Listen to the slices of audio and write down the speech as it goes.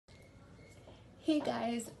Hey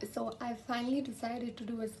guys, so I finally decided to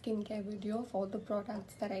do a skincare video for the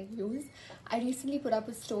products that I use. I recently put up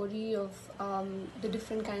a story of the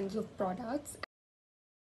different kinds of products,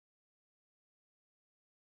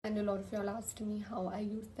 and a lot of y'all asked me how I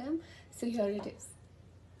use them, so here it is.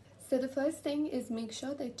 So the first thing is make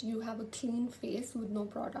sure that you have a clean face with no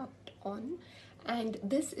product on, and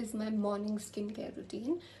this is my morning skincare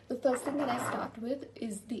routine. The first thing that I start with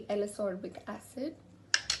is the L-ascorbic acid.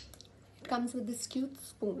 It comes with this cute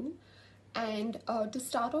spoon, and to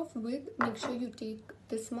start off with, make sure you take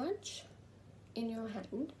this much in your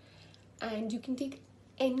hand, and you can take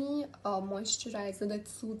any moisturizer that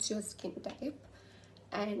suits your skin type,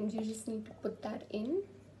 and you just need to put that in,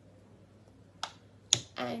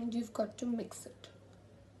 and you've got to mix it.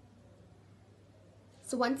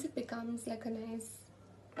 So once it becomes like a nice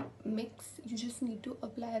mix, you just need to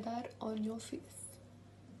apply that on your face.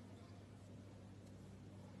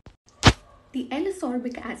 The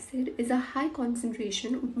L-ascorbic acid is a high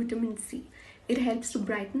concentration of vitamin C. It helps to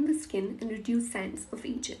brighten the skin and reduce signs of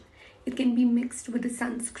aging. It can be mixed with a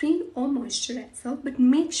sunscreen or moisturizer, but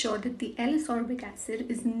make sure that the L-ascorbic acid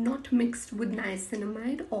is not mixed with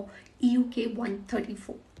niacinamide or EUK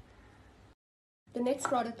 134. The next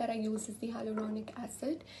product that I use is the hyaluronic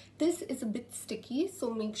acid. This is a bit sticky,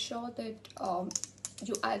 so make sure that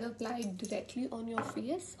you either apply it directly on your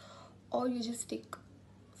face or you just take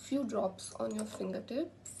few drops on your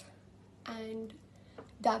fingertips and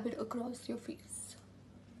dab it across your face.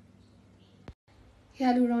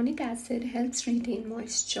 Hyaluronic acid helps retain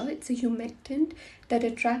moisture. It's a humectant that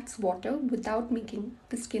attracts water without making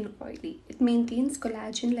the skin oily. It maintains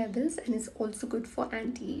collagen levels and is also good for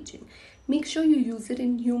anti-aging. Make sure you use it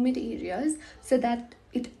in humid areas so that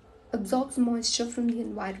it absorbs moisture from the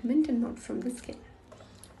environment and not from the skin.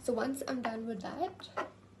 So once I'm done with that,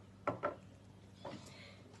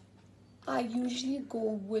 I usually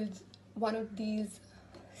go with one of these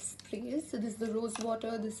sprays. So this is the rose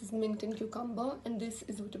water, this is mint and cucumber, and this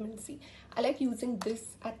is vitamin C. I like using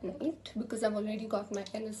this at night because I've already got my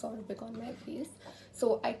L-ascorbic on my face.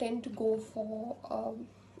 So I tend to go for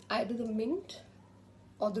either the mint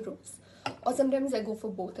or the rose. Or sometimes I go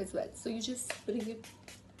for both as well. So you just spray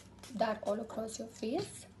that all across your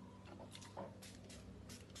face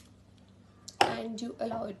and you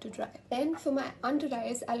allow it to dry. Then for my under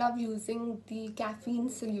eyes, I love using the caffeine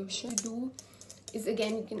solution. What you do is,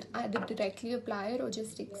 again, you can either directly apply it or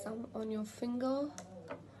just take some on your finger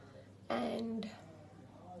and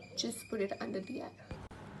just put it under the eye.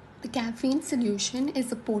 The caffeine solution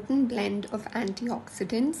is a potent blend of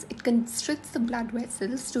antioxidants. It constricts the blood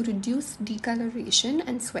vessels to reduce discoloration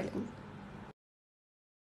and swelling.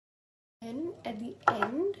 Then at the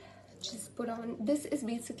end, just put on, this is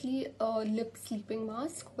basically a lip sleeping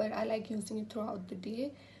mask, but I like using it throughout the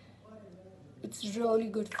day. It's really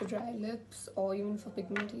good for dry lips or even for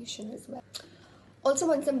pigmentation as well. Also,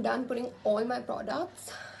 once I'm done putting all my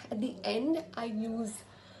products, at the end I use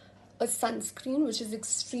a sunscreen, which is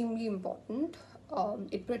extremely important.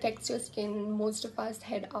 It protects your skin. Most of us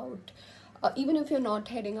head out. Even if you're not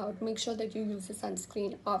heading out, make sure that you use a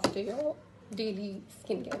sunscreen after your daily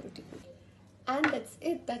skincare routine. And that's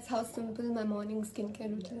it. That's how simple my morning skincare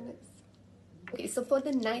routine is. Okay, so for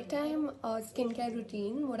the nighttime skincare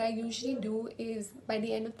routine, what I usually do is, by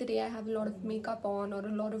the end of the day, I have a lot of makeup on or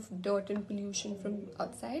a lot of dirt and pollution from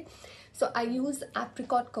outside. So I use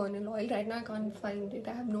apricot kernel oil. Right now I can't find it.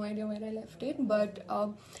 I have no idea where I left it. But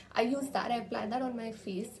I use that. I apply that on my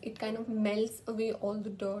face. It kind of melts away all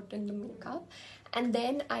the dirt and the makeup. And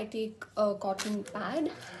then I take a cotton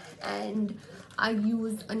pad and I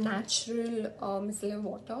use a natural micellar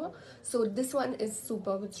water. So this one is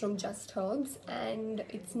superb. It's from Just Herbs and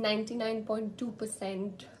it's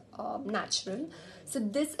 99.2% natural. So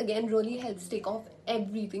this again really helps take off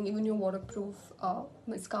everything, even your waterproof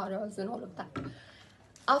mascaras and all of that.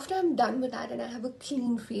 After I'm done with that and I have a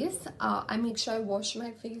clean face, I make sure I wash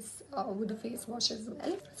my face with a face wash as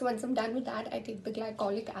well. So once I'm done with that, I take the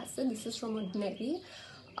glycolic acid. This is from Ordinary.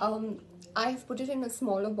 I've put it in a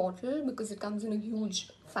smaller bottle because it comes in a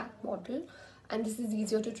huge fat bottle and this is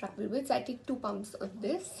easier to travel with. So I take 2 pumps of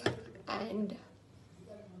this and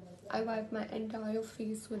I wipe my entire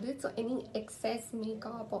face with it. So any excess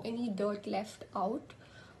makeup or any dirt left out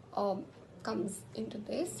comes into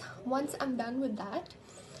this. Once I'm done with that,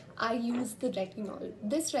 I use the retinol.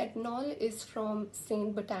 This retinol is from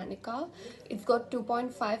Saint Botanica. It's got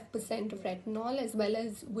 2.5% of retinol as well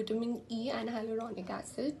as vitamin E and hyaluronic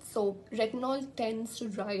acid. So retinol tends to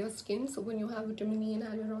dry your skin. So when you have vitamin E and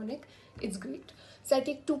hyaluronic, it's great. So I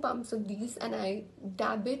take 2 pumps of these and I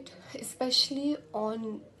dab it, especially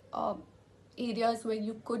on areas where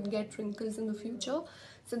you could get wrinkles in the future.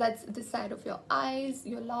 So that's the side of your eyes,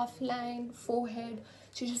 your laugh line, forehead.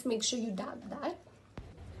 So just make sure you dab that.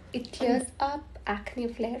 It clears up acne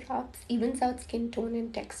flare-ups, evens out skin tone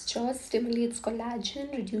and texture, stimulates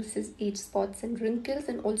collagen, reduces age spots and wrinkles,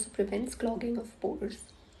 and also prevents clogging of pores.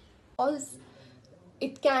 Because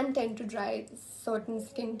it can tend to dry certain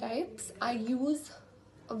skin types, I use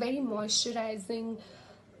a very moisturizing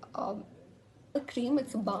cream.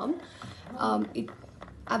 It's a balm.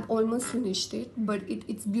 I've almost finished it, but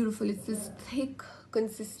it's beautiful. It's this thick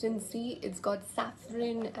consistency. It's got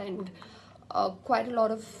saffron and quite a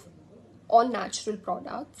lot of all natural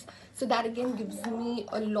products, so that again gives me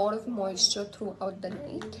a lot of moisture throughout the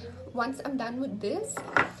night. Once I'm done with this,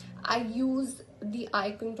 I use the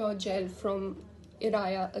eye contour gel from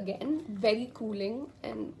Iraya again. Very cooling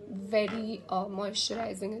and very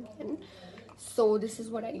moisturizing again. So this is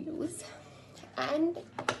what I use, and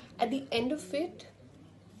at the end of it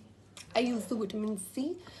I use the vitamin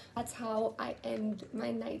C. That's how I end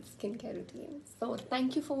my night skincare routine. So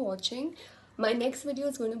thank you for watching. My next video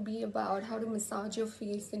is going to be about how to massage your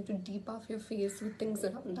face and to depuff your face with things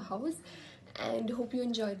around the house, and hope you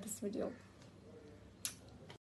enjoyed this video.